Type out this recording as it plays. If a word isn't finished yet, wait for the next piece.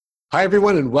Hi,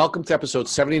 everyone, and welcome to episode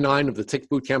 79 of the Tick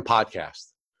Bootcamp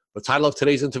podcast. The title of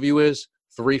today's interview is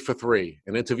 3 for 3,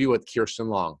 an interview with Kirsten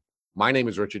Long. My name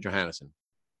is Richard Johannesson.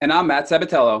 And I'm Matt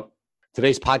Sabatello.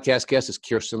 Today's podcast guest is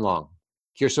Kirsten Long.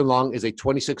 Kirsten Long is a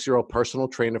 26-year-old personal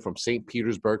trainer from St.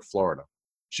 Petersburg, Florida.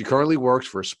 She currently works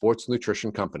for a sports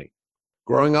nutrition company.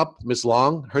 Growing up, Ms.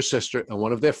 Long, her sister, and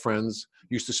one of their friends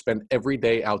used to spend every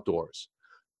day outdoors.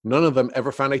 None of them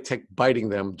ever found a tick biting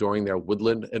them during their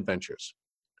woodland adventures.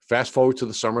 Fast forward to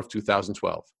the summer of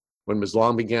 2012, when Ms.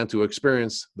 Long began to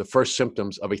experience the first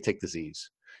symptoms of a tick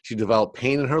disease. She developed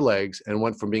pain in her legs and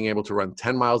went from being able to run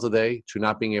 10 miles a day to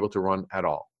not being able to run at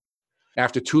all.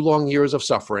 After 2 long years of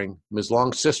suffering, Ms.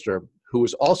 Long's sister, who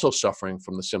was also suffering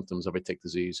from the symptoms of a tick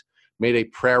disease, made a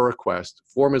prayer request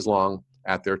for Ms. Long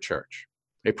at their church.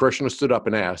 A parishioner stood up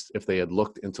and asked if they had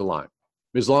looked into Lyme.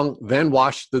 Ms. Long then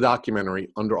watched the documentary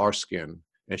Under Our Skin,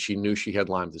 and she knew she had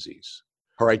Lyme disease.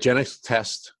 Her IGeneX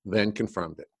test then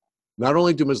confirmed it. Not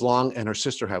only do Ms. Long and her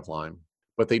sister have Lyme,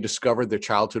 but they discovered their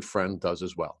childhood friend does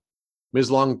as well.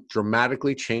 Ms. Long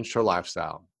dramatically changed her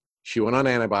lifestyle. She went on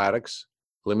antibiotics,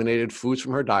 eliminated foods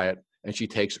from her diet, and she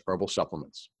takes herbal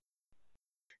supplements.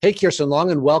 Hey, Kirsten Long,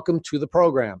 and welcome to the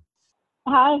program.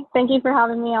 Hi, thank you for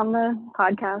having me on the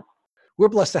podcast. We're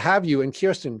blessed to have you. And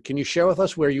Kirsten, can you share with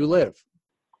us where you live?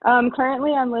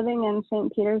 Currently, I'm living in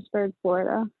St. Petersburg,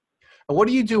 Florida. And what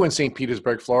do you do in St.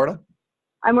 Petersburg, Florida?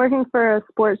 I'm working for a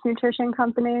sports nutrition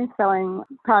company selling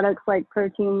products like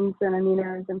proteins and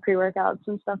aminos and pre-workouts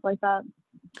and stuff like that.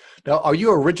 Now, are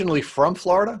you originally from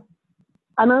Florida?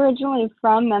 I'm originally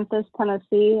from Memphis,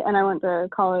 Tennessee, and I went to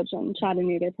college in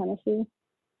Chattanooga, Tennessee.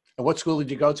 And what school did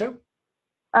you go to?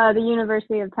 The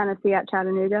University of Tennessee at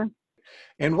Chattanooga.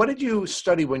 And what did you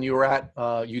study when you were at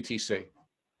UTC?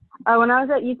 When I was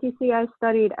at UTC, I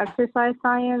studied exercise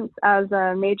science as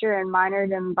a major and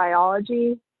minored in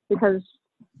biology because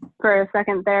for a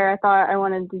second there, I thought I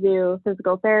wanted to do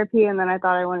physical therapy, and then I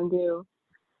thought I wanted to do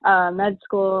med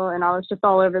school, and I was just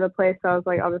all over the place. So I was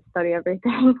like, I'll just study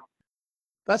everything.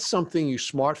 That's something you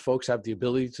smart folks have the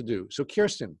ability to do. So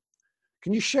Kirsten,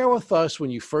 can you share with us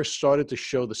when you first started to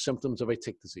show the symptoms of a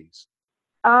tick disease?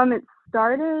 It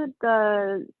started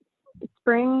the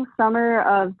summer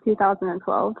of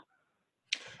 2012.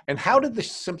 And how did the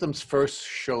symptoms first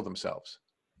show themselves?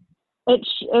 It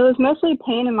was mostly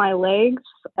pain in my legs.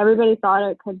 Everybody thought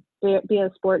it could be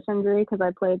a sports injury because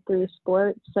I played 3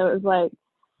 sports. So it was like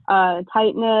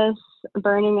tightness,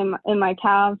 burning in my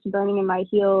calves, burning in my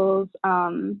heels,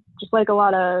 just like a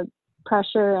lot of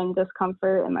pressure and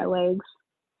discomfort in my legs.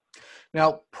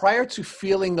 Now, prior to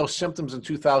feeling those symptoms in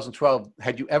 2012,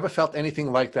 had you ever felt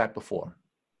anything like that before?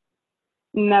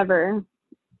 Never.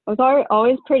 I was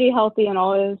always pretty healthy and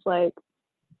always like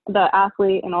the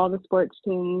athlete in all the sports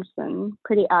teams and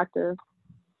pretty active.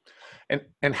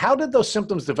 And how did those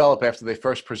symptoms develop after they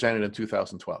first presented in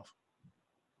 2012?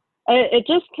 It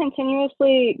just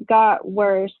continuously got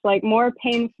worse, like more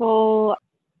painful.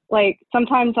 Like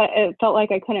sometimes it felt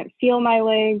like I couldn't feel my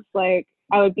legs. Like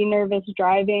I would be nervous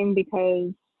driving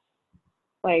because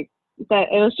like that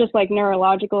it was just like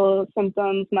neurological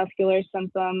symptoms, muscular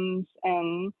symptoms,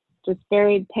 and just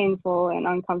very painful and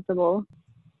uncomfortable.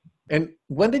 And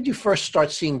when did you first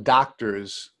start seeing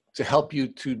doctors to help you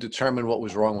to determine what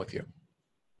was wrong with you?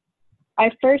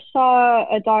 I first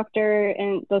saw a doctor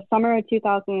in the summer of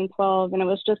 2012, and it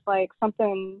was just like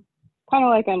something kind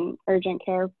of like an urgent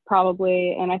care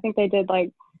probably. And I think they did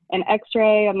like an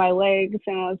x-ray of my legs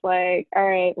and was like, all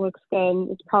right, looks good.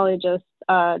 It's probably just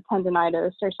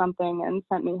tendonitis or something, and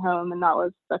sent me home. And that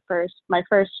was my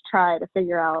first try to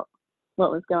figure out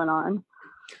what was going on.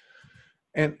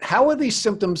 And how are these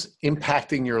symptoms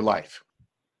impacting your life?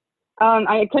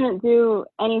 I couldn't do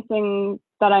anything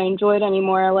that I enjoyed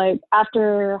anymore. Like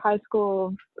after high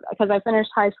school, because I finished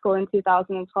high school in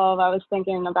 2012, I was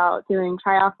thinking about doing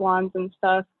triathlons and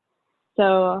stuff.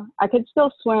 So I could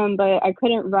still swim, but I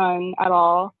couldn't run at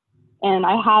all. And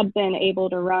I had been able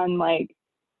to run like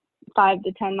 5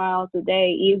 to 10 miles a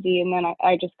day easy. And then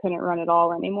I just couldn't run at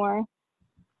all anymore.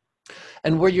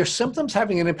 And were your symptoms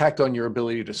having an impact on your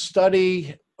ability to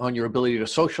study, on your ability to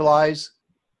socialize?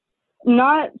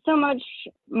 Not so much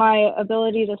my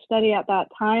ability to study at that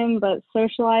time, but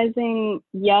socializing,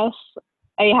 yes.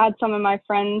 I had some of my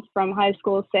friends from high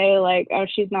school say like, oh,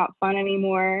 she's not fun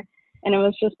anymore. And it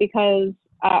was just because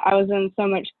I was in so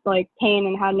much like pain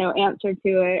and had no answer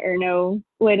to it or no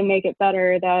way to make it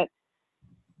better that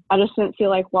I just didn't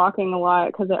feel like walking a lot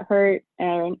because it hurt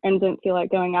and didn't feel like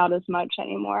going out as much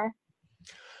anymore.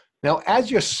 Now, as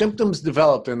your symptoms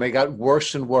developed and they got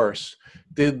worse and worse,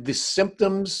 did the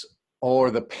symptoms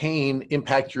or the pain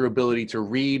impact your ability to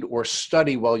read or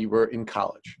study while you were in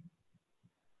college?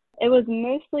 It was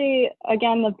mostly,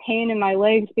 again, the pain in my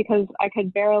legs because I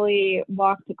could barely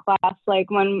walk to class.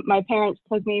 Like when my parents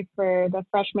took me for the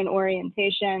freshman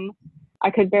orientation,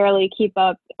 I could barely keep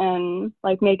up and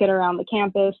like make it around the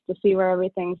campus to see where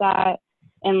everything's at.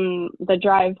 And the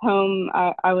drive home,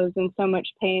 I was in so much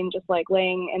pain, just like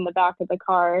laying in the back of the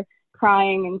car,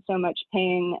 crying in so much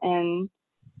pain. And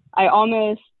I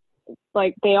almost,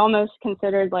 like, they almost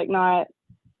considered like not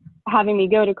having me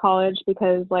go to college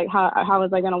because like how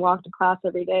was I going to walk to class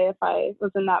every day if I was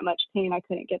in that much pain I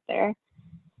couldn't get there.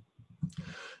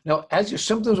 Now, as your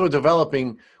symptoms were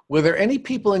developing, were there any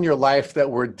people in your life that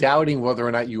were doubting whether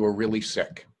or not you were really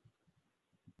sick?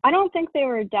 I don't think they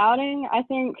were doubting. I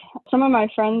think some of my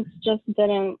friends just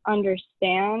didn't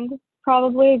understand,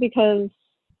 probably because,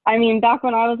 I mean, back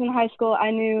when I was in high school,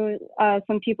 I knew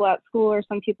some people at school or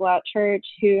some people at church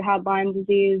who had Lyme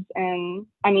disease. And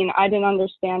I mean, I didn't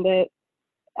understand it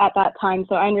at that time,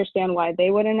 so I understand why they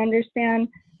wouldn't understand.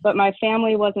 But my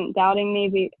family wasn't doubting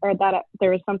me or that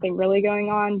there was something really going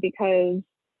on, because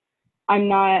I'm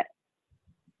not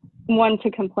one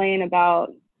to complain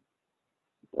about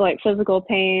like physical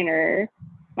pain or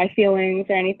my feelings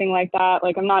or anything like that.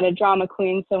 Like I'm not a drama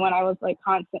queen. So when I was like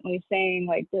constantly saying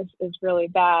like, this is really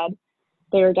bad,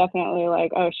 they were definitely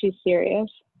like, oh, she's serious.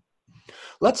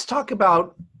 Let's talk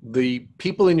about the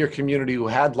people in your community who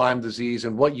had Lyme disease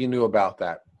and what you knew about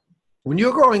that. When you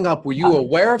were growing up, were you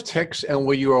aware of ticks and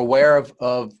were you aware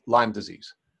of Lyme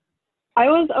disease? I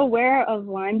was aware of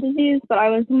Lyme disease, but I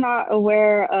was not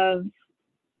aware of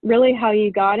really how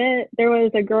you got it. There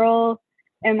was a girl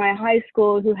in my high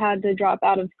school who had to drop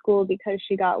out of school because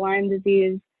she got Lyme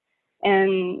disease.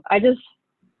 And I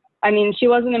mean, she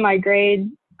wasn't in my grade.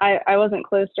 I wasn't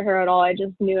close to her at all. I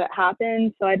just knew it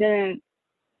happened. So I didn't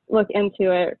look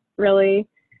into it really.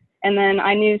 And then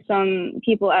I knew some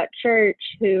people at church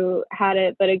who had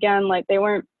it, but again, like they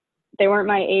weren't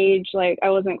my age. Like I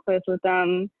wasn't close with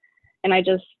them. And I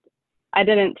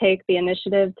didn't take the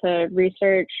initiative to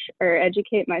research or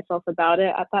educate myself about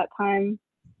it at that time.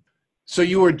 So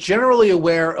you were generally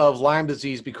aware of Lyme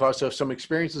disease because of some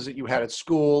experiences that you had at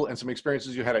school and some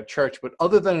experiences you had at church, but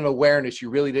other than an awareness, you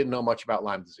really didn't know much about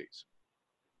Lyme disease.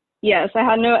 Yes, I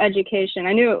had no education.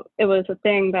 I knew it was a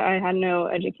thing, but I had no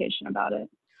education about it.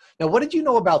 Now, what did you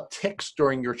know about ticks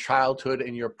during your childhood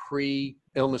and your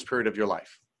pre-illness period of your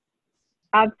life?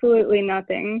 Absolutely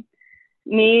nothing.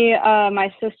 Me,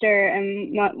 my sister,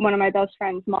 and one of my best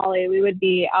friends, Molly, we would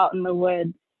be out in the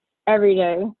woods every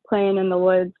day, playing in the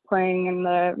woods, playing in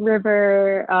the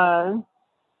river,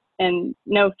 and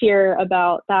no fear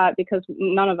about that because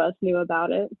none of us knew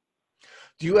about it.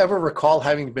 Do you ever recall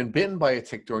having been bitten by a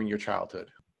tick during your childhood?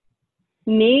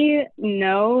 Me,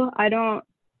 no, I don't,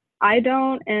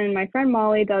 and my friend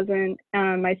Molly doesn't.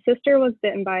 My sister was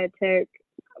bitten by a tick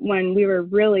when we were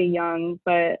really young,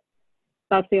 but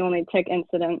that's the only tick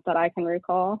incident that I can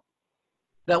recall.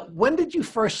 Now, when did you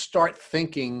first start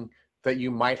thinking that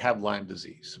you might have Lyme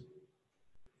disease?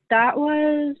 That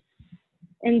was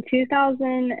in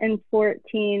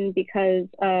 2014 because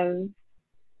of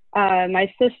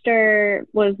my sister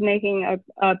was making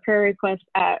a prayer request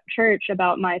at church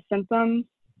about my symptoms.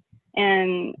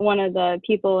 And one of the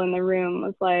people in the room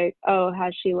was like, oh,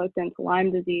 has she looked into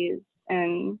Lyme disease?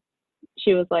 And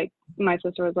she was like, my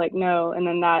sister was like, no. And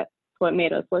then that's what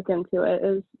made us look into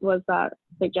it was that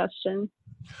suggestion.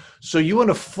 So you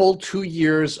went a full 2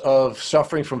 years of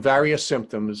suffering from various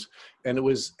symptoms, and it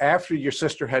was after your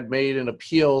sister had made an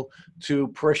appeal to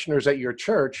parishioners at your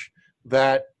church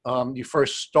that you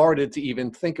first started to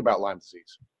even think about Lyme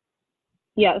disease.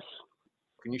 Yes.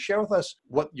 Can you share with us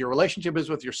what your relationship is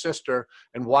with your sister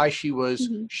and why she was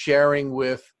sharing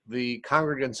with the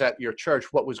congregants at your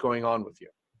church what was going on with you?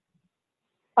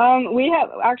 We have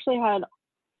actually had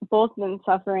both been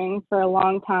suffering for a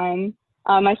long time.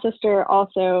 My sister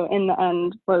also, in the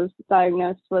end, was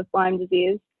diagnosed with Lyme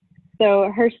disease.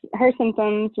 So her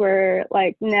symptoms were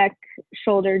like neck,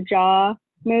 shoulder, jaw,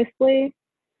 mostly.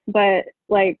 But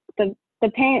like the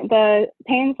pains that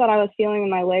I was feeling in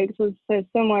my legs was so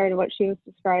similar to what she was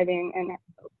describing in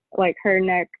like her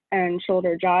neck and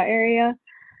shoulder, jaw area.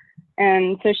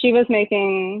 And so she was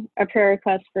making a prayer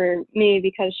request for me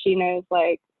because she knows,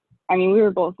 like, I mean, we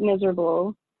were both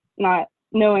miserable, not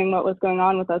knowing what was going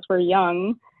on with us. We're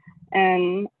young.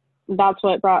 And that's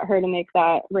what brought her to make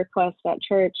that request at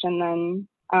church. And then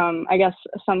I guess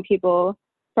some people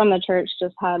from the church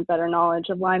just had better knowledge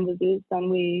of Lyme disease than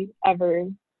we ever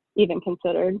even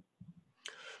considered.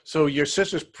 So your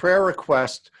sister's prayer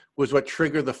request was what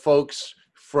triggered the folks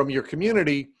from your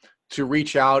community to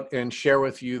reach out and share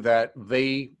with you that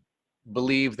they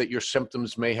believe that your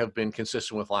symptoms may have been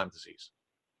consistent with Lyme disease.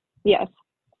 Yes.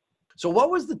 So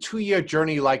what was the 2-year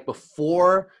journey like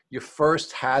before you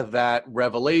first had that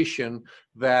revelation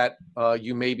that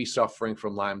you may be suffering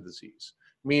from Lyme disease?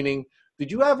 Meaning,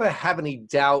 did you ever have any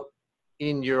doubt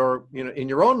in your, in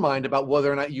your own mind about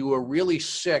whether or not you were really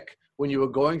sick when you were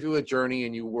going through a journey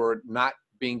and you were not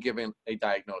being given a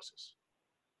diagnosis?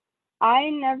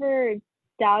 I never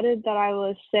doubted that I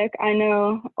was sick. I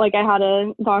know, like, I had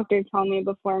a doctor tell me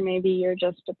before, maybe you're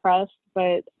just depressed,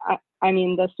 but I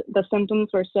mean, the symptoms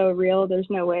were so real, there's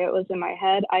no way it was in my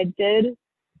head. I did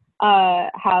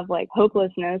have like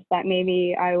hopelessness that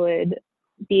maybe I would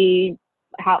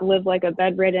live like a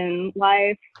bedridden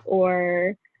life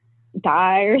or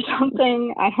die or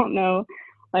something. I don't know.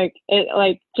 Like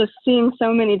just seeing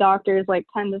so many doctors, like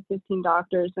 10 to 15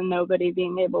 doctors, and nobody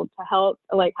being able to help,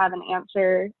 like have an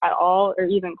answer at all or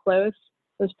even close,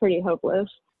 was pretty hopeless.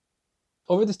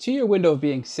 Over this 2-year window of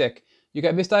being sick, you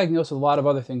got misdiagnosed with a lot of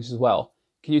other things as well.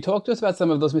 Can you talk to us about some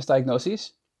of those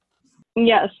misdiagnoses?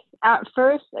 Yes. At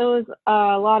first, it was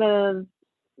a lot of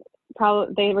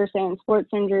they were saying sports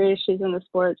injury. She's in the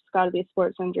sports, got to be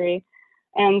sports injury.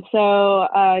 And so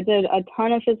I did a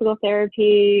ton of physical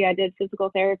therapy. I did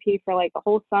physical therapy for like the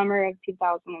whole summer of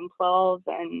 2012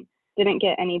 and didn't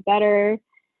get any better.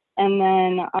 And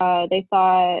then they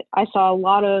thought, I saw a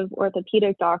lot of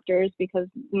orthopedic doctors because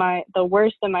the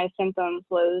worst of my symptoms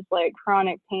was like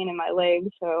chronic pain in my legs.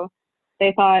 So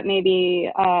they thought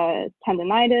maybe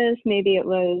tendonitis, maybe it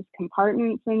was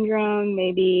compartment syndrome,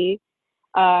 maybe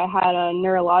had a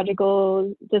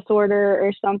neurological disorder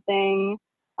or something.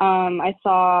 I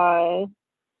saw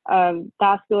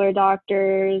vascular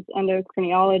doctors,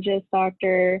 endocrinologist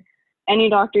doctor, any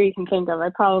doctor you can think of. I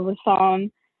probably saw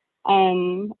him.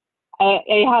 And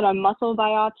I had a muscle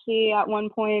biopsy at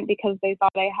one point because they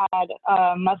thought I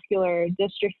had muscular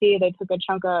dystrophy. They took a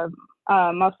chunk of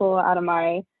muscle out of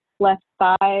my left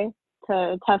thigh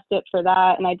to test it for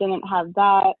that, and I didn't have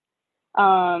that.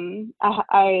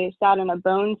 I sat in a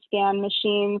bone scan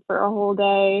machine for a whole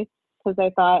day because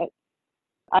they thought,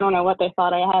 I don't know what they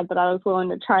thought I had, but I was willing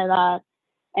to try that.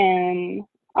 And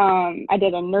I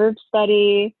did a nerve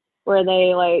study where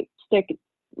they like stick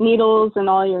needles in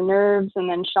all your nerves and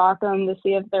then shock them to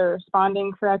see if they're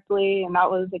responding correctly. And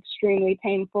that was extremely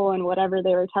painful. And whatever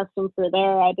they were testing for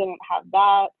there, I didn't have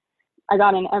that. I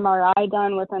got an MRI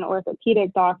done with an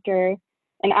orthopedic doctor.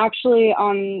 And actually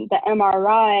on the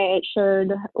MRI, it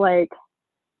showed like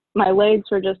my legs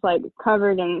were just like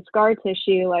covered in scar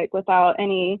tissue, like without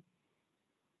any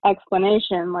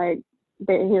explanation. Like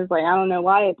he was like, I don't know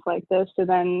why it's like this. So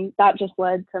then that just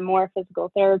led to more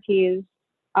physical therapies.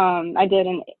 I did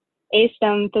an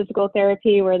ASTEM physical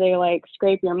therapy where they like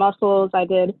scrape your muscles. I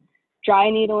did dry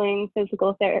needling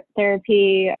physical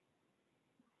therapy.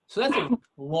 So that's a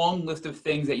long list of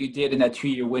things that you did in that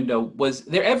 2-year window. Was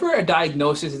there ever a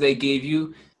diagnosis they gave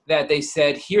you that they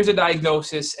said, here's a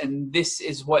diagnosis and this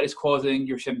is what is causing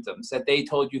your symptoms, that they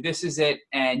told you this is it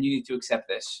and you need to accept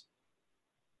this?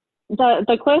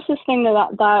 The closest thing to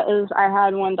that is I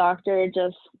had one doctor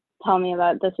just tell me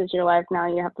that this is your life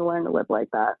now, you have to learn to live like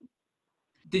that.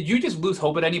 Did you just lose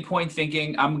hope at any point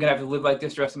thinking I'm going to have to live like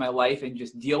this the rest of my life and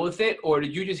just deal with it? Or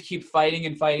did you just keep fighting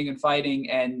and fighting and fighting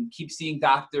and keep seeing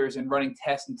doctors and running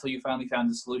tests until you finally found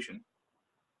the solution?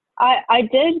 I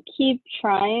did keep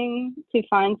trying to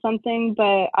find something,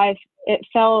 but it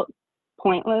felt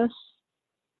pointless.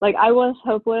 Like I was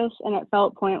hopeless and it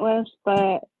felt pointless,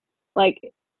 but like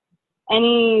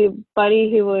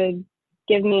anybody who would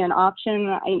give me an option,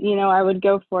 I would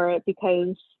go for it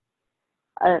because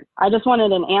I just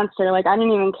wanted an answer. Like I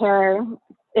didn't even care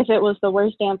if it was the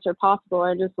worst answer possible.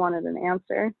 I just wanted an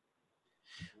answer.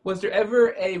 Was there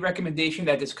ever a recommendation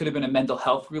that this could have been a mental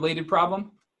health related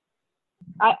problem?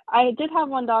 I did have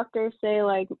one doctor say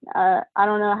like, I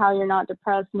don't know how you're not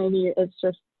depressed. Maybe it's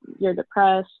just you're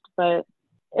depressed, but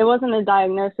it wasn't a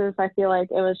diagnosis. I feel like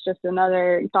it was just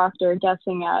another doctor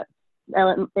guessing at,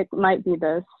 it might be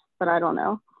this, but I don't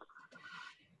know.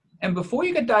 And before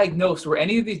you got diagnosed, were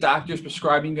any of these doctors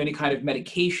prescribing you any kind of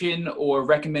medication or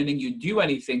recommending you do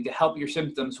anything to help your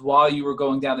symptoms while you were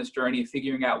going down this journey of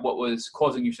figuring out what was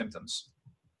causing your symptoms?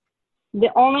 The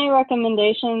only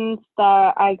recommendations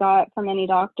that I got from any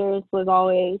doctors was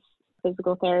always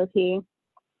physical therapy.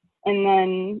 And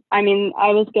then,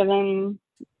 I was given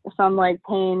some like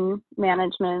pain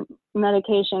management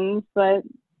medications, but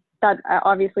that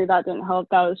obviously that didn't help.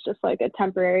 That was just like a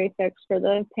temporary fix for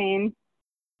the pain.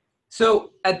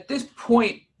 So at this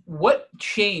point, what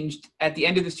changed at the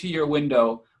end of this 2-year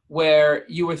window where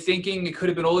you were thinking it could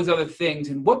have been all these other things,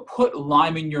 and what put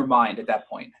Lyme in your mind at that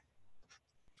point?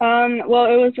 Well,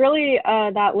 it was really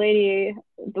that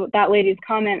lady's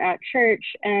comment at church,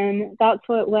 and that's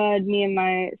what led me and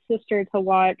my sister to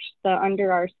watch the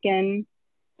Under Our Skin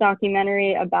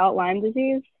documentary about Lyme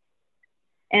disease.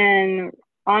 And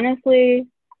honestly,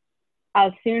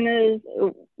 as soon as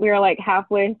we were like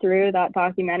halfway through that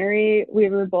documentary, we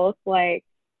were both like,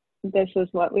 this is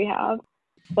what we have.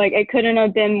 Like, it couldn't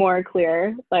have been more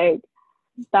clear. Like,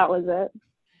 that was it.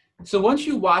 So once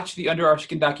you watched the Under Our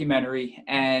Skin documentary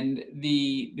and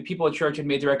the people at church had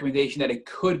made the recommendation that it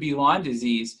could be Lyme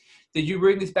disease, did you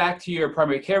bring this back to your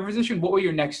primary care physician? What were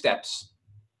your next steps?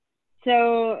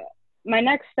 So my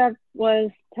next step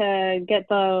was to get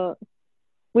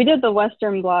we did the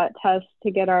Western blot test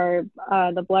to get our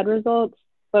the blood results,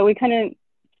 but we couldn't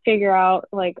figure out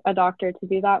like a doctor to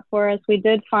do that for us. We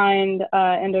did find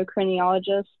an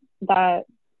endocrinologist that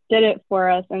did it for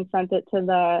us and sent it to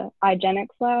the IGeneX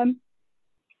lab.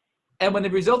 And when the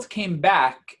results came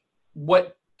back,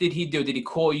 what did he do? Did he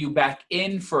call you back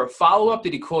in for a follow-up?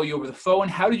 Did he call you over the phone?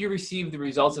 How did you receive the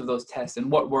results of those tests, and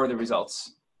what were the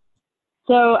results?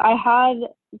 So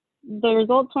the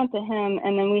results went to him,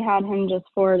 and then we had him just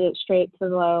forward it straight to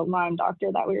the Lyme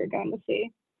doctor that we were going to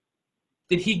see.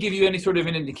 Did he give you any sort of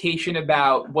an indication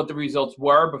about what the results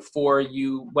were before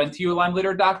you went to your Lyme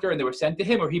litter doctor and they were sent to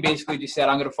him, or he basically just said,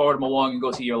 I'm going to forward them along and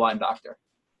go see your Lyme doctor?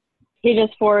 He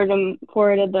just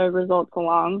forwarded the results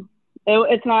along.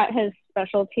 It's not his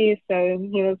specialty, so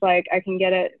he was like, I can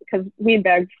get it, because we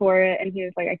begged for it, and he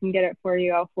was like, I can get it for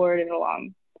you. I'll forward it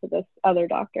along to this other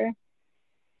doctor.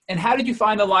 And how did you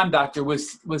find the Lyme doctor?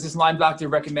 Was this Lyme doctor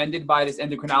recommended by this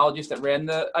endocrinologist that ran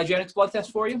the IGeneX blood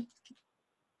test for you?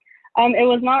 It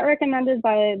was not recommended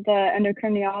by the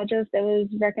endocrinologist. It was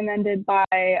recommended by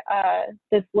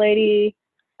this lady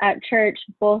at church.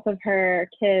 Both of her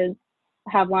kids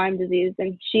have Lyme disease,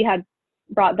 and she had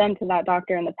brought them to that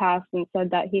doctor in the past and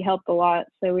said that he helped a lot.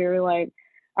 So we were like,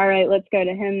 all right, let's go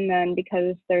to him then,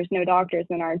 because there's no doctors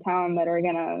in our town that are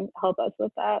going to help us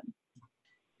with that.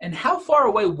 And how far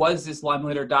away was this Lyme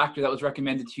litter doctor that was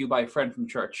recommended to you by a friend from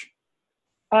church?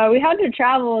 We had to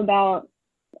travel about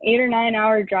 8 or 9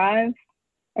 hour drive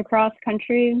across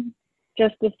country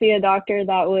just to see a doctor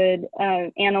that would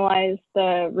analyze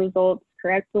the results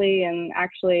correctly and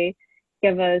actually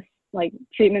give us like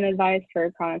treatment advice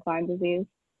for chronic Lyme disease.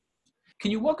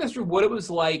 Can you walk us through what it was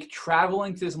like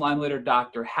traveling to this Lyme litter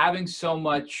doctor, having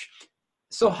such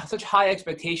high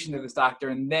expectations of this doctor,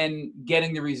 and then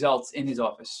getting the results in his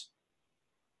office?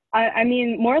 I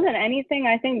mean, more than anything,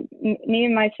 I think me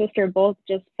and my sister both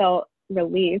just felt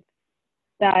relief.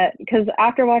 That because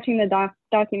after watching the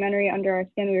documentary Under Our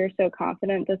Skin, we were so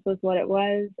confident this was what it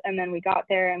was. And then we got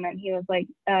there, and then he was like,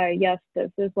 yes,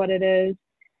 this is what it is.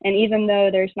 And even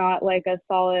though there's not like a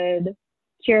solid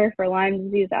cure for Lyme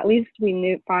disease, at least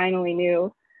we finally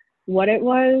knew what it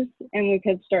was, and we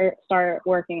could start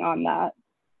working on that.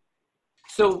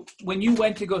 So when you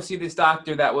went to go see this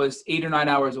doctor that was 8 or 9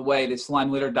 hours away, this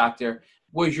Lyme litter doctor,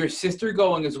 was your sister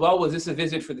going as well? Was this a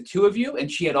visit for the two of you, and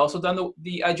she had also done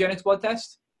the IGeneX blood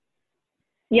test?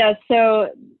 Yeah, so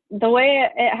the way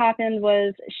it happened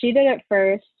was she did it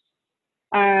first,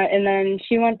 and then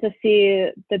she went to see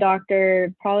the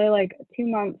doctor probably like 2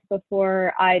 months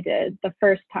before I did the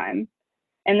first time.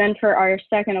 And then for our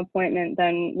second appointment,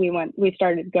 then we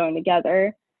started going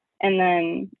together. And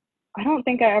then I don't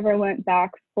think I ever went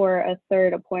back for a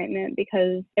third appointment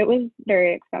because it was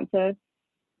very expensive.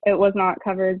 It was not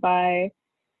covered by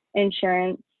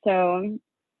insurance. So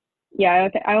yeah,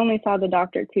 I only saw the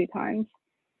doctor 2 times.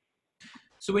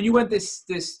 So when you went this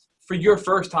for your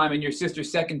first time and your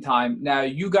sister's second time, now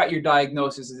you got your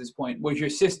diagnosis at this point. Was your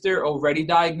sister already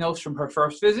diagnosed from her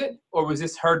first visit, or was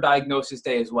this her diagnosis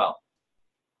day as well?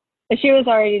 She was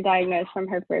already diagnosed from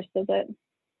her first visit.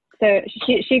 So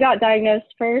she got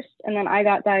diagnosed first, and then I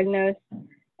got diagnosed.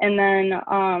 And then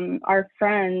our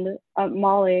friend,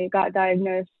 Molly, got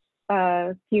diagnosed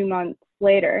a few months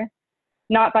later.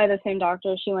 Not by the same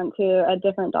doctor. She went to a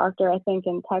different doctor, I think,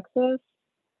 in Texas.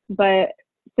 But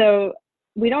so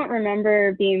we don't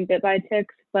remember being bit by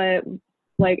ticks, but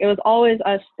like it was always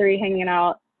us 3 hanging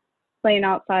out, playing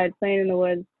outside, playing in the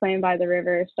woods, playing by the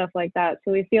river, stuff like that.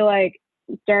 So we feel like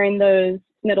during those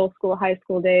middle school, high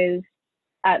school days,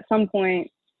 at some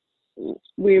point,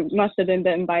 we must have been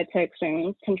bitten by ticks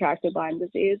and contracted Lyme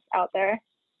disease out there.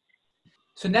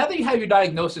 So now that you have your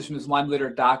diagnosis from this Lyme litter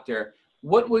doctor,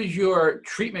 what was your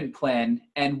treatment plan?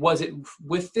 And was it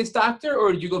with this doctor,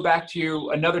 or did you go back to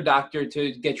another doctor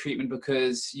to get treatment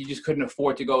because you just couldn't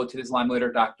afford to go to this Lyme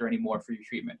litter doctor anymore for your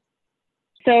treatment?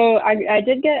 So I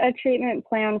did get a treatment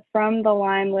plan from the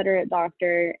Lyme litter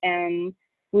doctor, and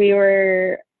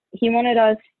he wanted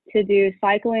us to do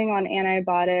cycling on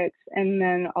antibiotics and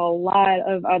then a lot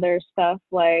of other stuff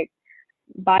like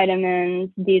vitamins,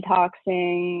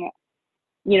 detoxing.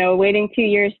 Waiting 2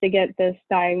 years to get this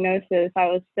diagnosis, I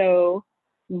was so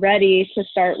ready to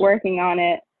start working on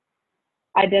it.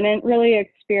 I didn't really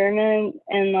experiment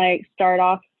and like start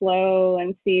off slow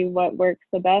and see what works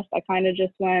the best. I kind of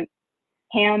just went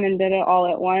ham and did it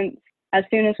all at once. As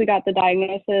soon as we got the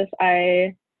diagnosis,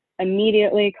 I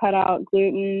immediately cut out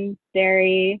gluten,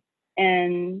 dairy,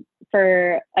 and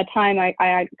for a time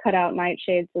I cut out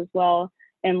nightshades as well,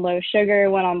 and low sugar,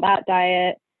 went on that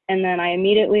diet. And then I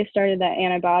immediately started that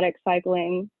antibiotic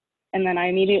cycling. And then I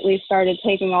immediately started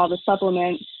taking all the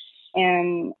supplements.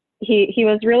 And he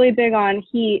was really big on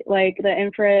heat, like the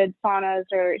infrared saunas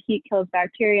or heat kills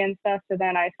bacteria and stuff. So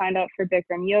then I signed up for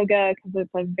Bikram yoga because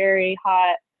it's a very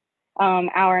hot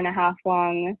hour and a half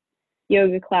long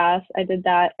yoga class. I did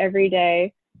that every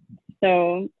day.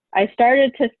 So I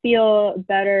started to feel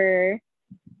better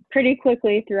pretty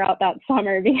quickly throughout that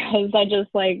summer because I just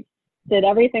like did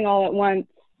everything all at once.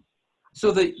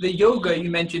 So the yoga, you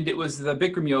mentioned it was the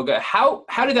Bikram yoga. How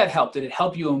did that help? Did it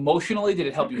help you emotionally? Did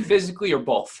it help you physically, or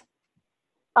both?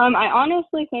 I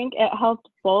honestly think it helped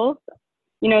both.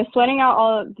 Sweating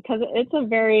out because it's a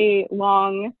very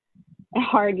long,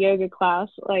 hard yoga class.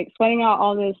 Like sweating out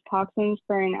all those toxins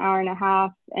for an hour and a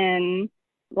half, and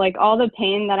like all the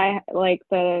pain that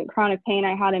the chronic pain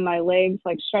I had in my legs,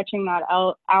 like stretching that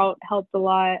out helped a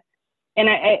lot. And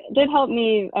it did help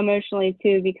me emotionally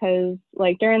too, because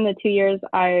like during the 2 years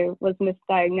I was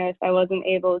misdiagnosed, I wasn't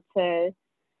able to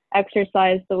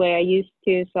exercise the way I used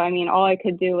to. So, all I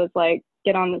could do was like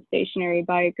get on the stationary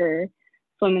bike or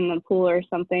swim in the pool or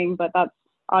something. But that's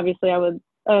obviously I would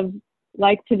have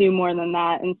liked to do more than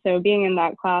that. And so being in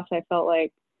that class, I felt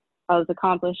like I was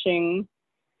accomplishing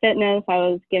fitness. I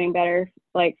was getting better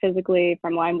like physically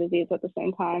from Lyme disease at the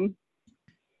same time.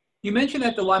 You mentioned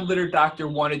that the Lyme litter doctor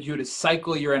wanted you to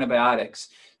cycle your antibiotics.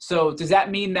 So does that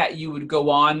mean that you would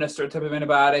go on a certain type of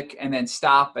antibiotic and then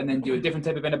stop and then do a different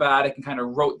type of antibiotic and kind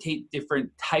of rotate different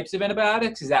types of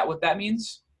antibiotics? Is that what that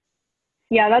means?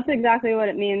 Yeah, that's exactly what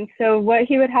it means. So what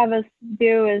he would have us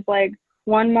do is like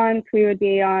 1 month we would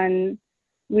do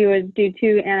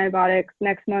 2 antibiotics.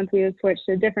 Next month we would switch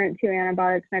to different 2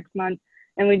 antibiotics next month.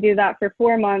 And we do that for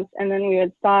 4 months, and then we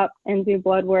would stop and do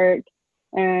blood work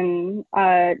and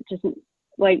just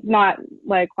like not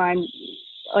like Lyme,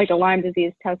 like a Lyme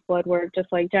disease test blood work,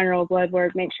 just like general blood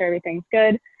work, make sure everything's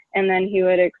good. And then he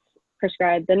would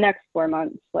prescribe the next 4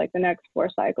 months, like the next 4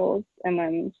 cycles, and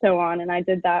then so on. And I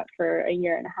did that for a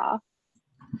year and a half.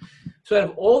 So out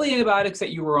of all the antibiotics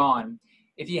that you were on,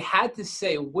 if you had to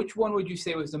say, which one would you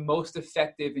say was the most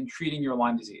effective in treating your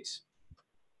Lyme disease?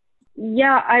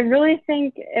 Yeah, I really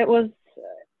think it was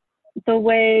the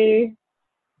way,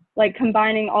 like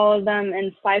combining all of them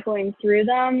and cycling through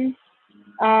them.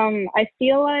 I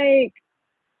feel like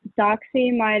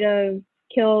Doxy might have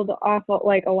killed off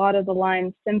like a lot of the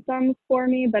Lyme symptoms for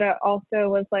me, but it also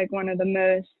was like one of the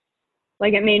most,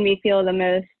 like it made me feel the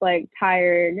most like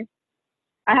tired.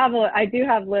 I do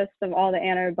have lists of all the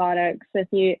antibiotics.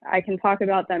 I can talk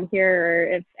about them here, or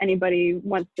if anybody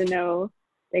wants to know,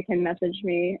 they can message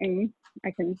me and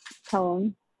I can tell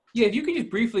them. Yeah, if you could just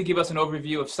briefly give us an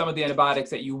overview of some of the antibiotics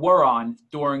that you were on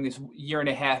during this year and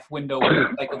a half window where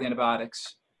you cycled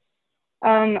antibiotics.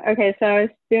 Okay, so I was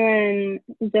doing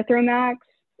Zithromax,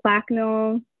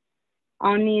 Plaquenil,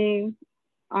 Omnicef.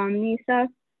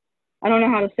 I don't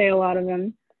know how to say a lot of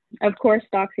them. Of course,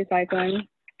 doxycycline,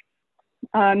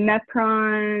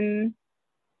 Mepron,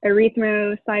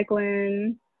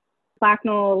 erythrocycline,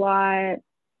 Plaquenil a lot,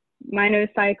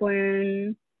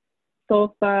 minocycline,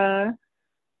 Sulfa.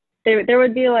 There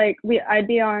would be like I'd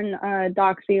be on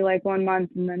Doxy like 1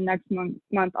 month and then next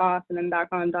month off, and then back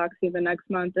on Doxy the next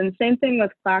month. And same thing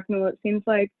with Plaquenil. It seems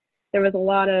like there was a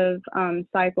lot of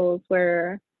cycles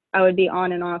where I would be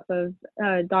on and off of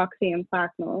Doxy and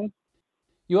Plaquenil.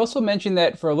 You also mentioned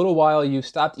that for a little while you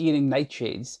stopped eating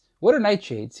nightshades. What are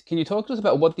nightshades? Can you talk to us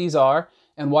about what these are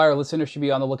and why our listeners should be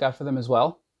on the lookout for them as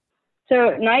well? So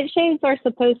nightshades are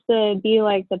supposed to be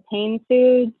like the pain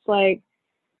foods, like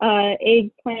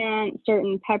eggplant,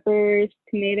 certain peppers,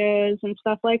 tomatoes, and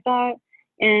stuff like that.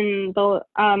 And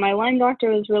my Lyme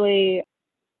doctor was really,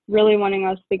 really wanting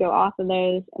us to go off of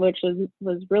those, which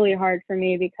was really hard for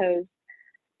me because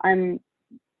I'm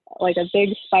like a big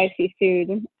spicy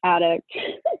food addict.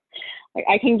 Like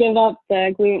I can give up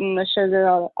the gluten, the sugar,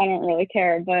 I don't really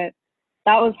care, but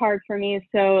that was hard for me.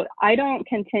 So I don't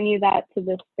continue that to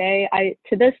this day.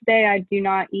 To this day, I do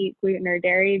not eat gluten or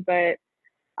dairy, but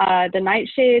the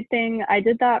nightshade thing, I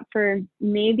did that for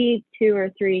maybe 2 or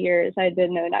 3 years. I did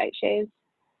no nightshades.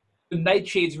 the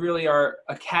nightshades really are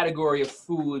a category of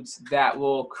foods that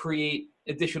will create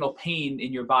additional pain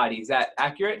in your body. Is that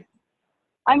accurate?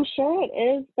 I'm sure it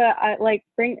is, but I like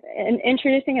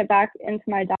introducing it back into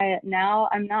my diet now.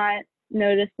 I'm not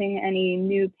noticing any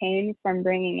new pain from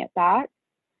bringing it back.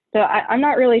 So I'm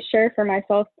not really sure for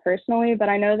myself personally, but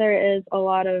I know there is a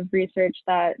lot of research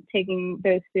that taking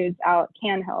those foods out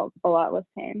can help a lot with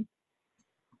pain.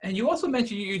 And you also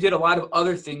mentioned you did a lot of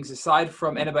other things aside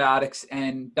from antibiotics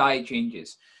and diet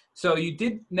changes. So you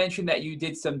did mention that you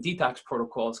did some detox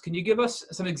protocols. Can you give us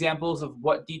some examples of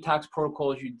what detox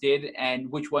protocols you did and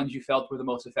which ones you felt were the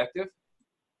most effective?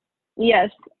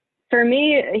 Yes, for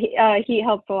me, heat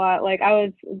helped a lot. Like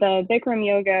the Bikram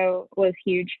yoga was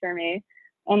huge for me.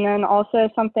 And then also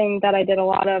something that I did a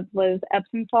lot of was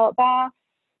Epsom salt bath.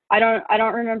 I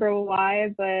don't remember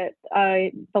why, but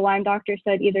the Lyme doctor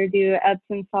said either do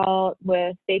Epsom salt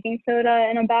with baking soda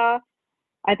in a bath.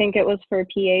 I think it was for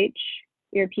pH,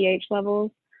 your pH levels,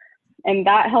 and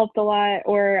that helped a lot.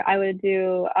 Or I would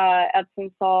do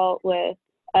Epsom salt with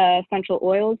essential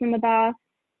oils in the bath,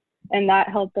 and that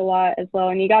helped a lot as well.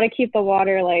 And you got to keep the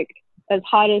water like as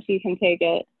hot as you can take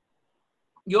it.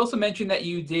 You also mentioned that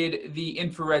you did the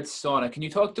infrared sauna. Can you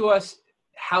talk to us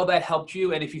how that helped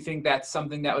you and if you think that's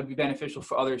something that would be beneficial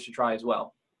for others to try as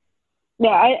well?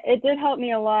 Yeah, it did help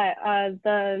me a lot.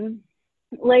 The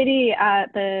lady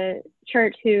at the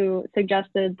church who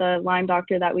suggested the Lyme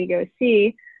doctor that we go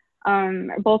see,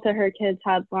 both of her kids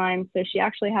had Lyme, so she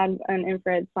actually had an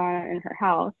infrared sauna in her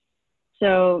house.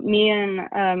 So me and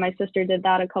my sister did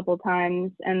that a couple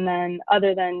times, and then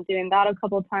other than doing that a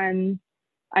couple times,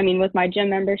 I mean, with my gym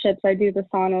memberships, I do the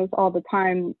saunas all the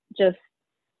time. Just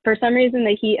for some reason,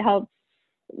 the heat helps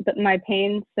my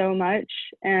pain so much.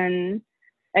 And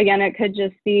again, it could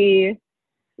just be,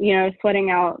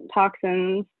 sweating out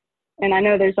toxins. And I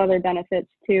know there's other benefits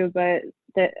too, but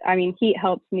heat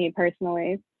helps me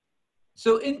personally.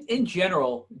 So in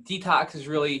general, detox is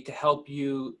really to help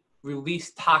you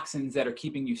release toxins that are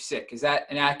keeping you sick. Is that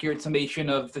an accurate summation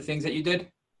of the things that you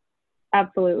did?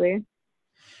 Absolutely.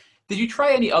 Did you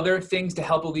try any other things to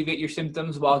help alleviate your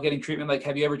symptoms while getting treatment? Like,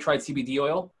 have you ever tried CBD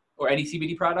oil or any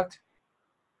CBD product?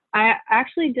 I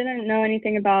actually didn't know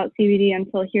anything about CBD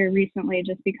until here recently,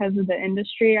 just because of the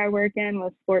industry I work in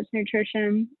with sports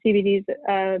nutrition. CBD is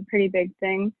a pretty big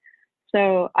thing.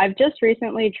 So I've just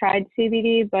recently tried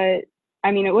CBD, but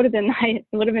I mean, it would have been nice.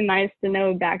 It would have been nice to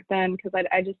know back then, because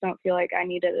I just don't feel like I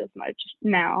need it as much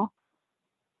now.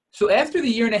 So after the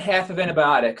year and a half of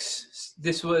antibiotics,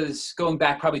 this was going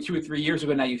back probably 2 or 3 years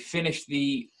ago now, you finished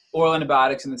the oral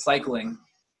antibiotics and the cycling.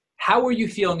 How were you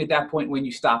feeling at that point when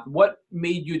you stopped? What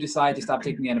made you decide to stop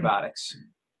taking the antibiotics?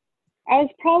 I was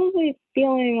probably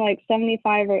feeling like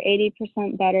 75 or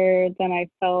 80% better than I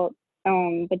felt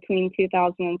between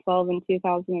 2012 and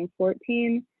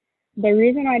 2014. The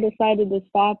reason I decided to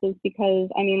stop is because,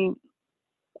 I mean,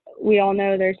 we all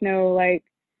know there's no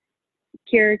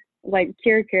cure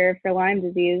for Lyme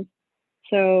disease.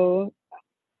 So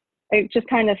it just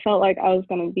kind of felt like I was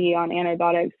going to be on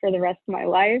antibiotics for the rest of my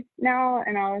life now.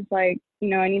 And I was like,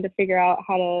 I need to figure out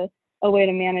a way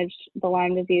to manage the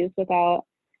Lyme disease without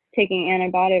taking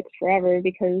antibiotics forever,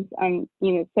 because I'm,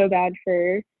 so bad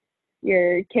for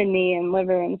your kidney and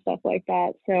liver and stuff like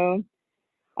that. So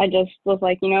I just was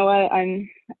like, you know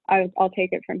what, I'll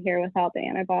take it from here without the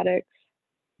antibiotics.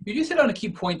 You just hit on a key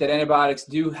point that antibiotics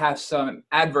do have some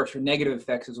adverse or negative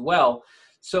effects as well.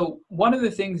 So one of the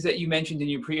things that you mentioned in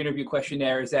your pre-interview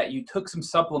questionnaire is that you took some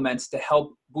supplements to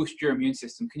help boost your immune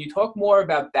system. Can you talk more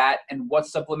about that and what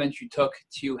supplements you took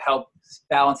to help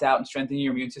balance out and strengthen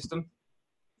your immune system?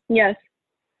 Yes.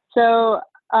 So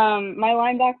my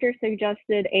Lyme doctor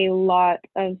suggested a lot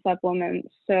of supplements.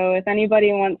 So if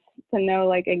anybody wants to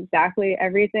know exactly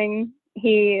everything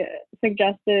he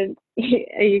suggested,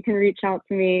 you can reach out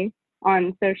to me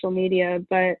on social media.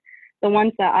 But the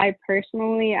ones that I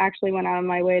personally actually went out of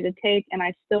my way to take, and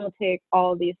I still take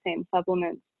all these same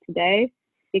supplements today,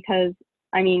 because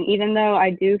I mean, even though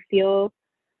I do feel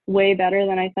way better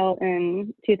than I felt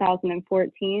in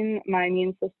 2014, my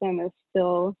immune system is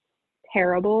still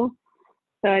terrible.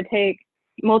 So I take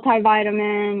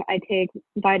multivitamin, I take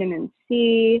vitamin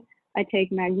C, I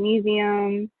take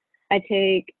magnesium, I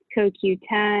take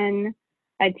CoQ10,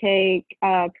 I take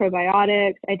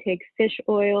probiotics, I take fish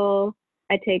oil,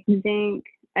 I take zinc,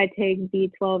 I take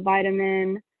B12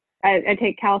 vitamin, I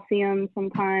take calcium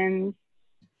sometimes.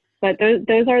 But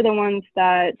those are the ones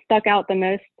that stuck out the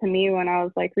most to me when I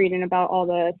was reading about all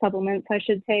the supplements I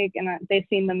should take, and they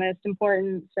seem the most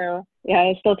important. So yeah,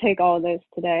 I still take all of those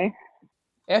today.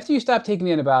 After you stopped taking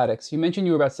the antibiotics, you mentioned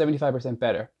you were about 75%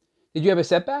 better. Did you have a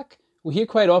setback? We hear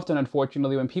quite often,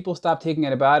 unfortunately, when people stop taking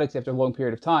antibiotics after a long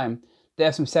period of time, they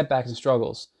have some setbacks and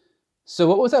struggles. So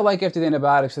what was that like after the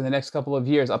antibiotics in the next couple of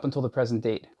years up until the present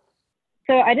date?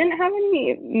 So I didn't have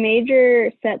any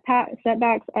major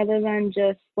setbacks other than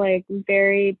just like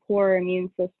very poor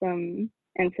immune system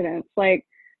incidents. Like,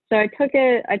 so I took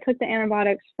the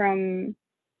antibiotics from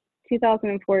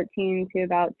 2014 to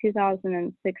about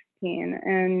 2016.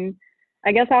 And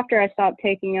I guess after I stopped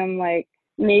taking them, like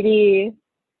maybe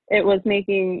it was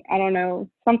making, I don't know,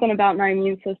 something about my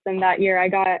immune system that year. I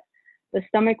got the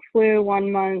stomach flu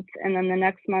 1 month, and then the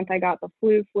next month I got the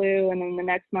flu, and then the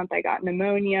next month I got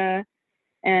pneumonia.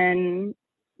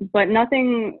 But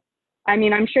nothing, I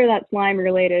mean, I'm sure that's Lyme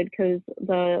related because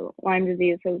the Lyme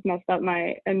disease has messed up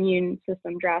my immune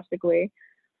system drastically.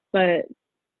 But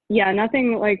yeah,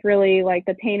 nothing like really like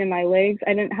the pain in my legs.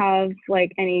 I didn't have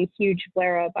like any huge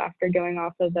flare up after going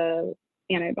off of the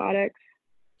antibiotics.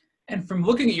 And from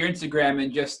looking at your Instagram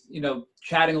and just,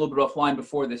 chatting a little bit offline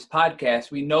before this podcast,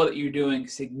 we know that you're doing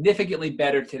significantly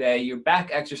better today. You're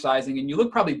back exercising and you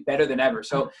look probably better than ever.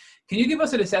 So can you give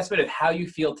us an assessment of how you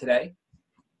feel today?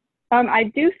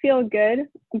 I do feel good,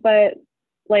 but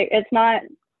like, it's not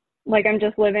like I'm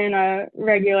just living a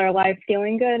regular life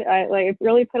feeling good. I like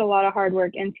really put a lot of hard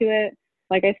work into it.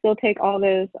 Like I still take all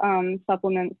those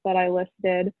supplements that I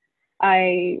listed.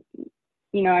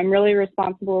 I'm really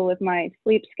responsible with my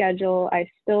sleep schedule. I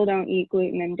still don't eat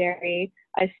gluten and dairy.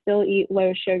 I still eat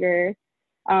low sugar.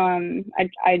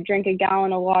 I drink a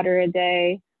gallon of water a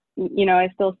day. I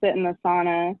still sit in the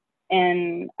sauna,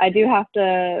 and I do have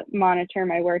to monitor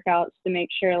my workouts to make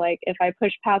sure, like, if I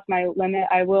push past my limit,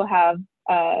 I will have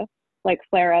like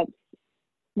flare-ups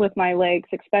with my legs,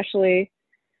 especially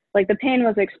like the pain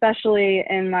was especially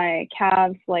in my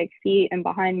calves, like feet and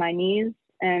behind my knees.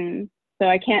 And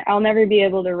so I'll never be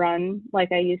able to run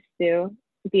like I used to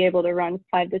be able to run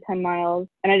 5 to 10 miles.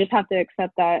 And I just have to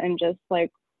accept that and just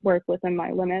like work within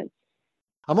my limits.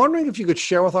 I'm wondering if you could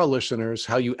share with our listeners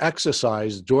how you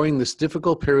exercised during this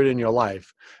difficult period in your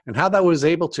life and how that was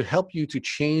able to help you to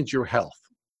change your health.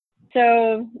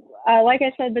 So, like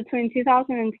I said, between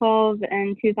 2012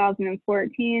 and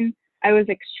 2014, I was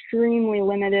extremely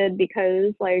limited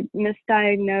because like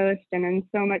misdiagnosed and in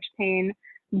so much pain,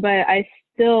 but I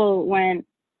still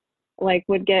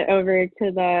would get over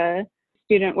to the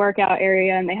student workout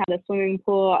area and they had a swimming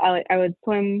pool. I would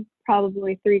swim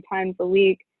probably 3 times a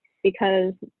week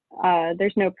because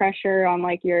there's no pressure on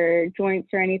like your joints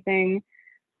or anything.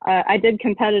 I did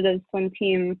competitive swim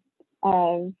team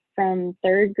from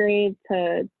 3rd grade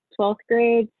to 12th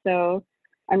grade. So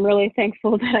I'm really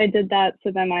thankful that I did that.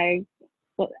 So then I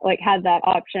had that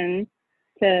option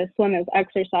to swim as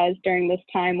exercise during this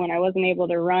time when I wasn't able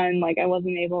to run, like I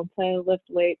wasn't able to lift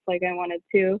weights like I wanted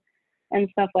to and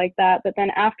stuff like that. But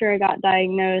then after I got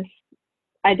diagnosed,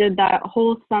 I did that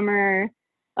whole summer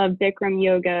of Bikram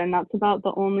yoga, and that's about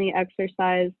the only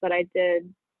exercise that I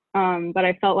did. But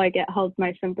I felt like it helped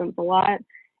my symptoms a lot.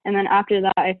 And then after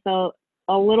that, I felt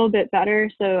a little bit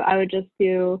better. So I would just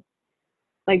do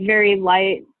like very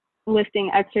light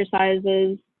lifting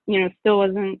exercises, still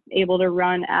wasn't able to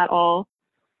run at all.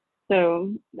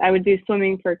 So I would do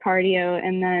swimming for cardio,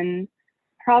 and then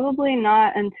probably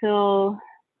not until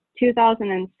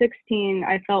 2016,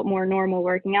 I felt more normal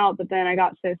working out, but then I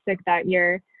got so sick that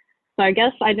year. So I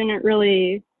guess I didn't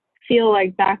really feel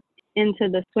like back into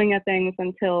the swing of things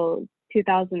until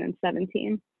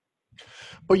 2017.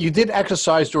 But you did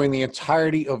exercise during the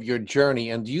entirety of your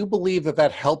journey. And do you believe that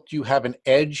that helped you have an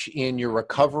edge in your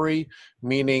recovery?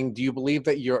 Meaning, do you believe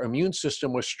that your immune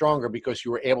system was stronger because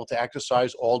you were able to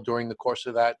exercise all during the course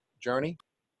of that journey?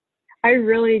 I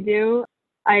really do.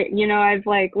 I've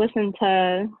like listened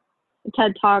to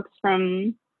TED Talks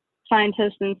from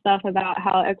scientists and stuff about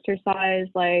how exercise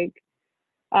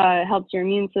helps your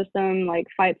immune system, like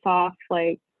fights off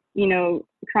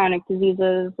chronic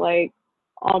diseases like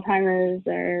Alzheimer's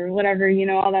or whatever,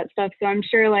 all that stuff. So I'm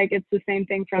sure like it's the same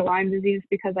thing for Lyme disease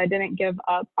because I didn't give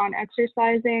up on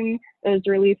exercising. It was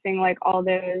releasing like all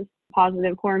those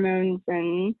positive hormones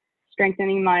and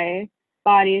strengthening my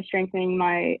body, strengthening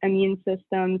my immune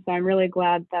system. So I'm really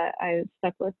glad that I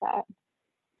stuck with that.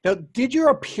 Now, did your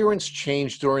appearance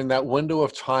change during that window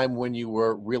of time when you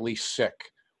were really sick?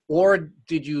 Or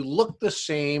did you look the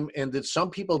same, and did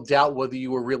some people doubt whether you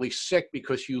were really sick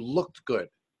because you looked good?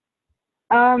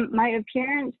 My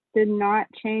appearance did not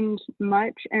change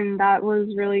much, and that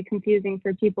was really confusing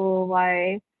for people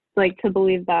to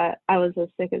believe that I was as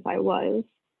sick as I was.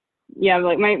 Yeah,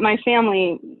 like my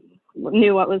family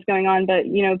knew what was going on, but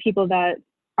people that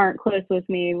aren't close with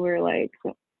me were like,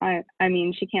 I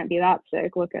mean, she can't be that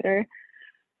sick. Look at her.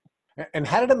 And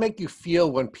how did it make you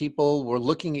feel when people were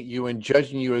looking at you and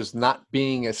judging you as not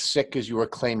being as sick as you were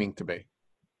claiming to be?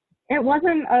 It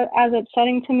wasn't as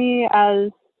upsetting to me as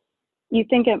you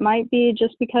think it might be,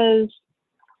 just because,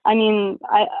 I mean,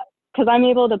 because I'm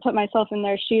able to put myself in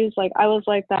their shoes. Like, I was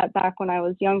like that back when I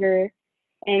was younger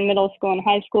in middle school and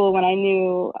high school, when I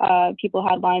knew people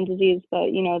had Lyme disease,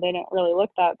 but, you know, they didn't really look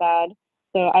that bad.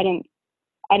 So I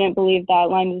didn't believe that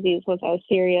Lyme disease was as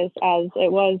serious as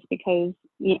it was, because,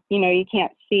 you know, you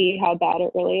can't see how bad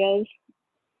it really is.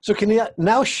 So can you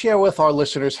now share with our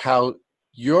listeners how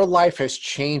your life has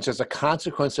changed as a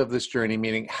consequence of this journey?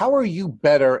 Meaning, how are you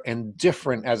better and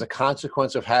different as a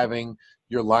consequence of having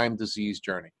your Lyme disease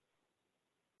journey?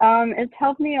 It's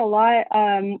helped me a lot.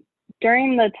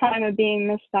 During the time of being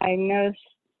misdiagnosed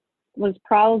was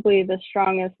probably the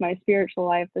strongest my spiritual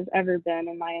life has ever been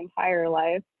in my entire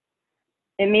life.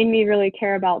 It made me really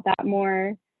care about that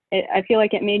more. I feel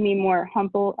like it made me more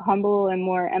humble and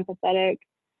more empathetic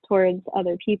towards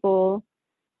other people,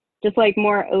 just like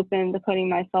more open to putting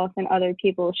myself in other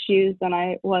people's shoes than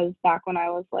I was back when I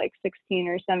was like 16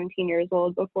 or 17 years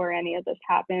old, before any of this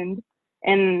happened.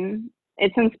 And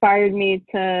it's inspired me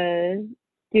to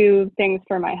do things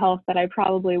for my health that I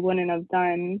probably wouldn't have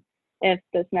done if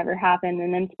this never happened,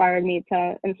 and inspired me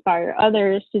to inspire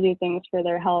others to do things for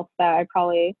their health that I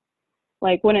probably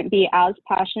wouldn't be as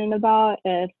passionate about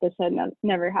if this had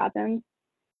never happened.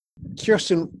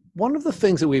 Kirsten, one of the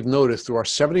things that we've noticed through our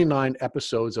 79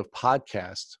 episodes of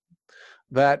podcasts,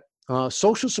 that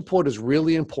social support is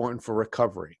really important for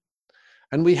recovery.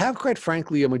 And we have, quite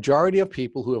frankly, a majority of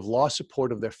people who have lost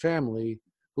support of their family,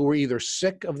 who were either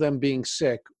sick of them being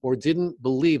sick or didn't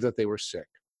believe that they were sick.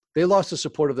 They lost the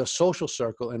support of their social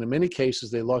circle, and in many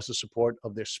cases, they lost the support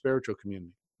of their spiritual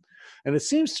community. And it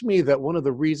seems to me that one of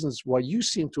the reasons why you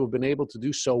seem to have been able to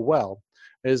do so well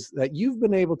is that you've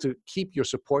been able to keep your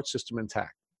support system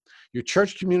intact. Your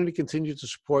church community continued to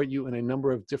support you in a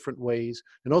number of different ways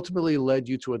and ultimately led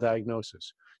you to a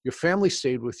diagnosis. Your family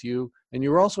stayed with you, and you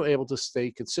were also able to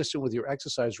stay consistent with your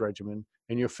exercise regimen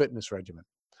and your fitness regimen.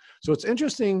 So it's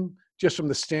interesting, just from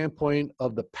the standpoint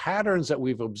of the patterns that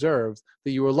we've observed,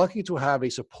 that you were lucky to have a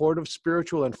supportive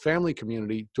spiritual and family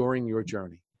community during your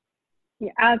journey.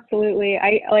 Yeah, absolutely.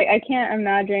 I can't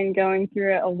imagine going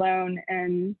through it alone.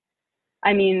 And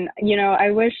I mean, you know, I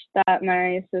wish that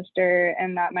my sister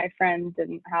and that my friend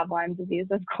didn't have Lyme disease,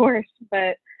 of course,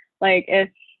 but if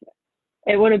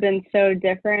it would have been so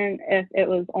different if it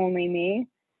was only me.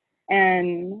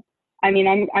 And I mean,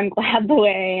 I'm glad the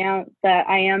way I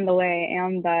am the way I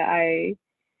am, that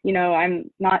you know, I'm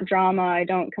not drama. I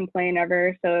don't complain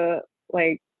ever. So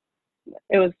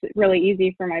it was really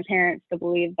easy for my parents to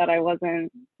believe that I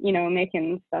wasn't, you know,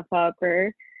 making stuff up,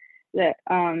 or that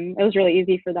it was really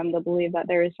easy for them to believe that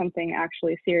there was something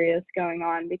actually serious going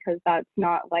on, because that's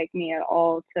not like me at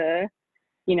all to,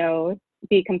 you know,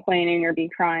 be complaining or be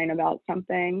crying about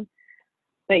something.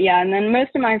 But yeah, and then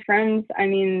most of my friends, I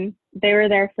mean, they were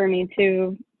there for me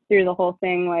too through the whole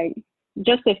thing.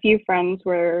 Just a few friends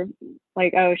were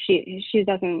like, oh, she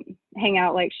doesn't hang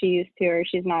out like she used to, or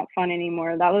she's not fun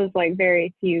anymore. That was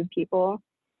very few people.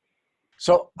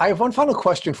 So I have one final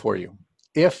question for you.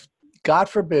 If, God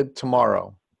forbid,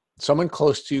 tomorrow, someone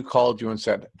close to you called you and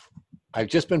said, I've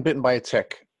just been bitten by a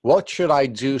tick, what should I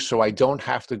do so I don't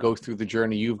have to go through the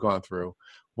journey you've gone through?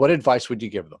 What advice would you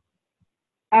give them?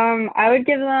 I would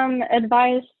give them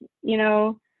advice, you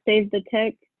know, save the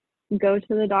tick, go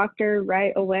to the doctor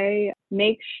right away,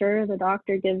 make sure the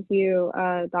doctor gives you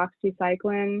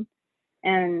doxycycline,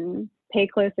 and pay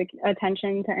close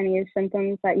attention to any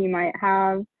symptoms that you might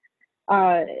have.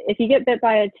 If you get bit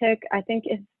by a tick, I think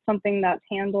it's something that's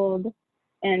handled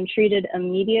and treated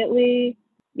immediately,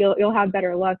 you'll have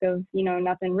better luck of, you know,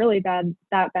 nothing really that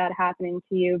bad happening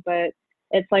to you. But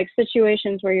it's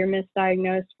situations where you're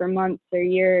misdiagnosed for months or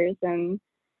years, and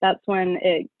that's when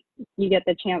you get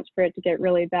the chance for it to get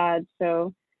really bad.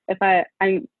 So if I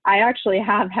actually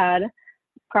have had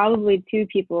probably 2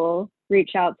 people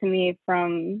reach out to me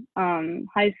from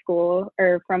high school,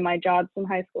 or from my jobs in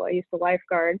high school. I used to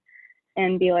lifeguard,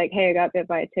 and be like, hey, I got bit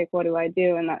by a tick, what do I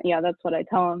do? And that's what I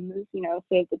tell them is, you know,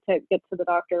 save the tick, get to the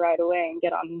doctor right away, and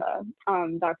get on the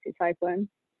doxycycline.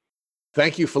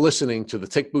 Thank you for listening to the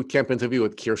Tick Bootcamp interview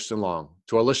with Kirsten Long.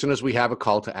 To our listeners, we have a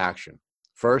call to action.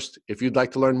 First, if you'd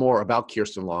like to learn more about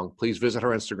Kirsten Long, please visit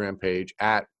her Instagram page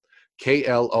at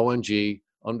KLONG_FIT.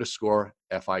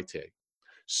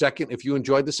 Second, if you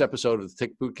enjoyed this episode of the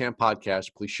Tick Bootcamp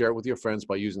podcast, please share it with your friends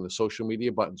by using the social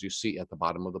media buttons you see at the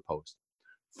bottom of the post.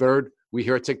 Third, we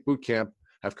here at Tick Bootcamp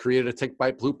have created a Tick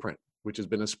Bite Blueprint, which has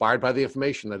been inspired by the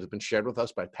information that has been shared with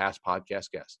us by past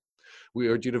podcast guests. We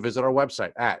urge you to visit our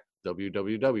website at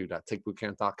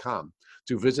www.takebootcamp.com,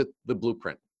 to visit the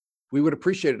blueprint. We would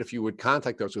appreciate it if you would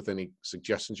contact us with any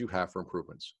suggestions you have for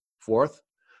improvements. Fourth,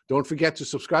 don't forget to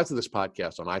subscribe to this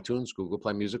podcast on iTunes, Google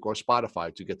Play Music, or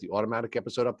Spotify to get the automatic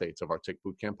episode updates of our Tick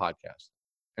Bootcamp podcast.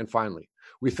 And finally,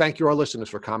 we thank you, our listeners,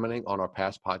 for commenting on our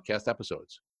past podcast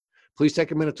episodes. Please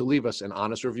take a minute to leave us an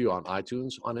honest review on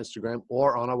iTunes, on Instagram,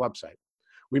 or on our website.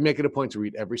 We make it a point to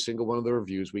read every single one of the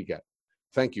reviews we get.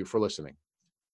 Thank you for listening.